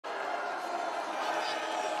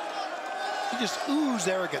He just oozed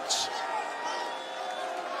arrogance.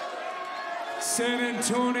 San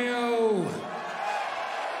Antonio,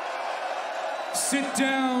 sit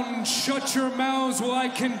down, shut your mouths while I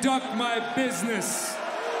conduct my business.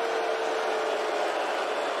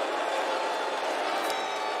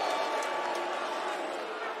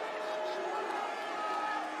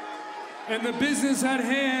 And the business at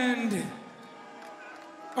hand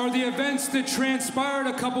are the events that transpired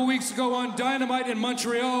a couple weeks ago on Dynamite in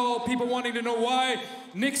Montreal. People wanting to know why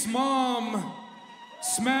Nick's mom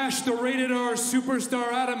smashed the rated R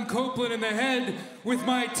superstar Adam Copeland in the head with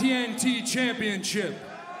my TNT Championship.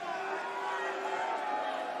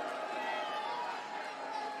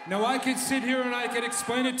 Now I could sit here and I could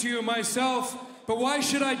explain it to you myself, but why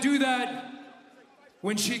should I do that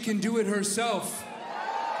when she can do it herself?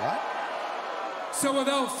 What? So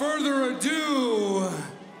without further ado,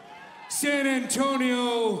 San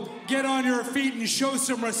Antonio, get on your feet and show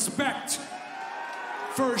some respect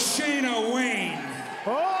for Shayna Wayne.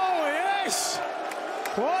 Oh, yes!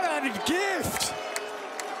 What a gift!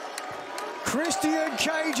 Christian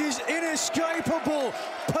Cage's inescapable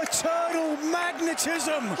paternal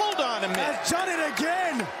magnetism. Hold on a minute. Has done it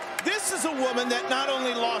again. This is a woman that not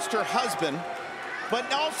only lost her husband,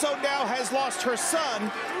 but also now has lost her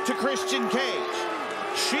son to Christian Cage.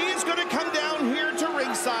 She is going to come down here to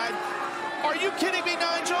ringside. Are you kidding me,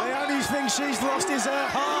 Nigel? The only thing she's lost is her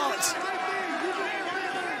heart.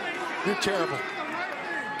 You're terrible.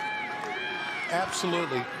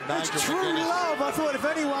 Absolutely. It's Nigel true McGuinness. love. I thought if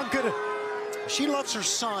anyone could... She loves her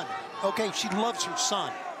son. Okay, she loves her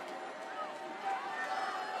son.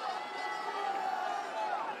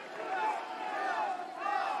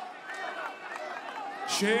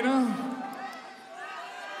 Shayna,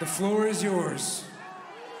 the floor is yours.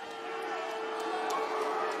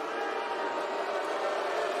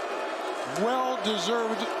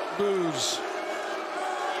 Well-deserved booze.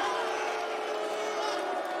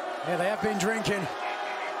 Yeah, they have been drinking.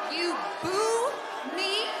 You boo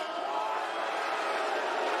me?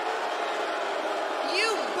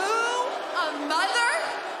 You boo a mother?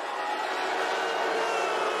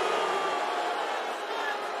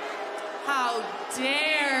 How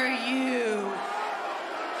dare you?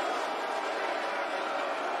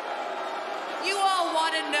 You all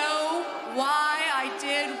want to know why I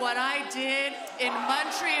did what I did in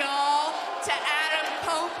Montreal to Adam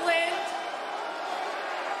Copeland?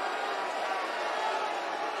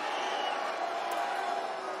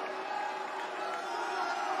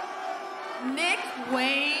 Nick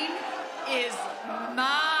Wayne is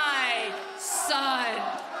my son.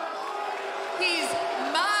 He's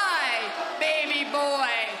my baby boy,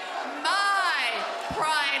 my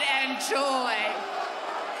pride and joy.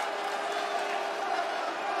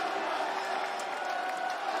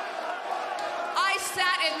 I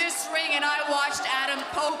sat in this ring and I watched Adam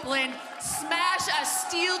Copeland smash a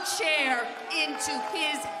steel chair into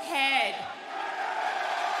his head.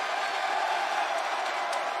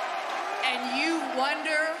 And you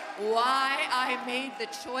wonder why I made the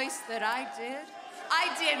choice that I did? I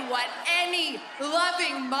did what any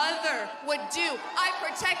loving mother would do. I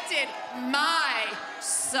protected my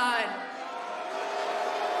son.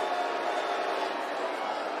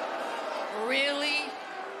 Really?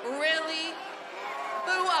 Really?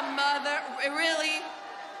 Boo a mother? Really?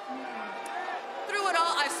 Through it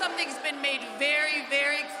all, something's been made very,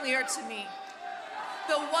 very clear to me.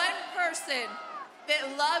 The one person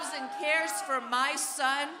that loves and cares for my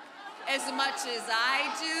son as much as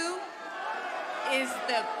I do is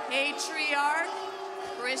the patriarch,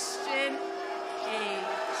 Christian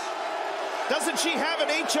Cage. Doesn't she have an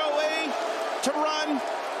HOA to run?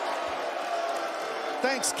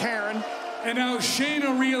 Thanks, Karen. And now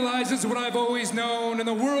Shayna realizes what I've always known, and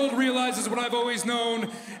the world realizes what I've always known,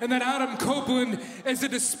 and that Adam Copeland is a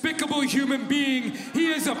despicable human being.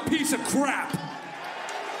 He is a piece of crap.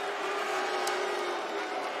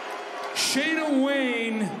 Shayna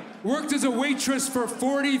Wayne worked as a waitress for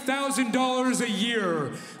 $40,000 a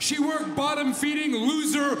year. She worked bottom-feeding,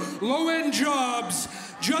 loser, low-end jobs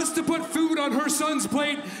just to put food on her son's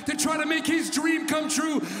plate to try to make his dream come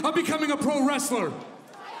true of becoming a pro wrestler.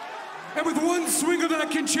 And with one swing of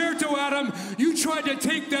that concerto, Adam, you tried to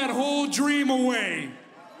take that whole dream away.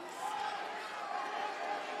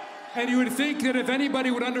 And you would think that if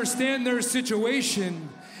anybody would understand their situation,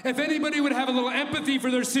 if anybody would have a little empathy for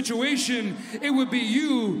their situation, it would be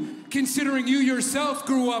you, considering you yourself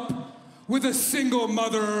grew up with a single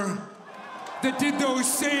mother that did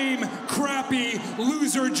those same crappy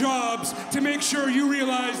loser jobs to make sure you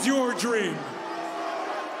realized your dream.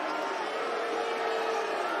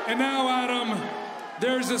 And now, Adam,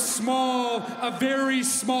 There's a very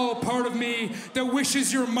small part of me that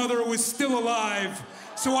wishes your mother was still alive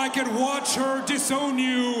so I could watch her disown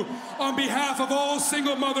you on behalf of all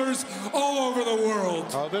single mothers all over the world.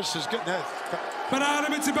 Oh, this is good. But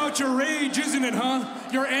Adam, it's about your rage, isn't it, huh?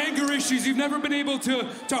 Your anger issues. You've never been able to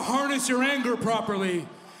harness your anger properly.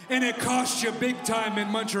 And it cost you big time in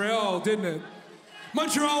Montreal, didn't it?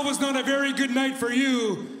 Montreal was not a very good night for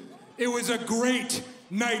you. It was a great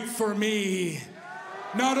night for me.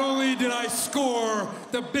 Not only did I score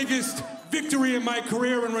the biggest victory in my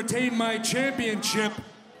career and retain my championship,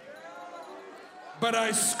 but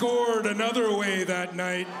I scored another way that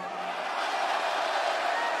night.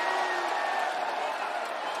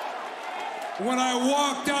 When I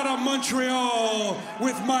walked out of Montreal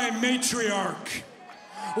with my matriarch.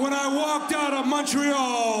 When I walked out of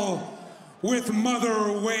Montreal with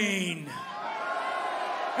Mother Wayne.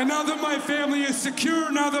 And now that my family is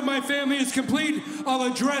secure, now that my family is complete, I'll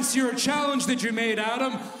address your challenge that you made,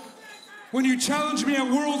 Adam. When you challenged me at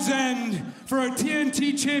World's End for a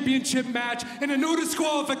TNT Championship match and a no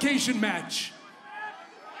disqualification match.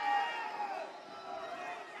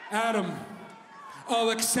 Adam,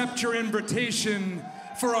 I'll accept your invitation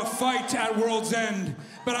for a fight at World's End,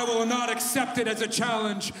 but I will not accept it as a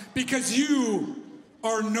challenge because you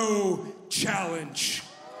are no challenge.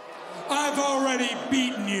 I've already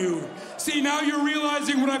beaten you. See, now you're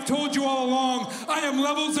realizing what I've told you all along. I am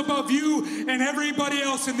levels above you and everybody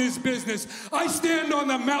else in this business. I stand on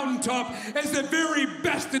the mountaintop as the very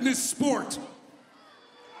best in this sport.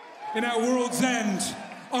 And at World's End,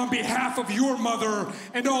 on behalf of your mother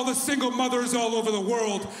and all the single mothers all over the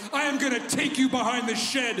world, I am gonna take you behind the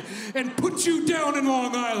shed and put you down in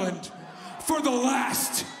Long Island for the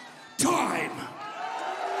last time.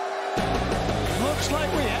 Looks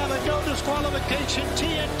like we have a no disqualification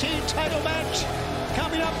TNT title match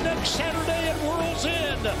coming up next Saturday at World's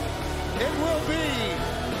End. It will be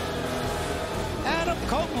Adam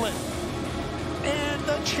Copeland and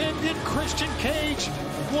the champion Christian Cage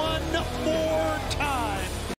one more time.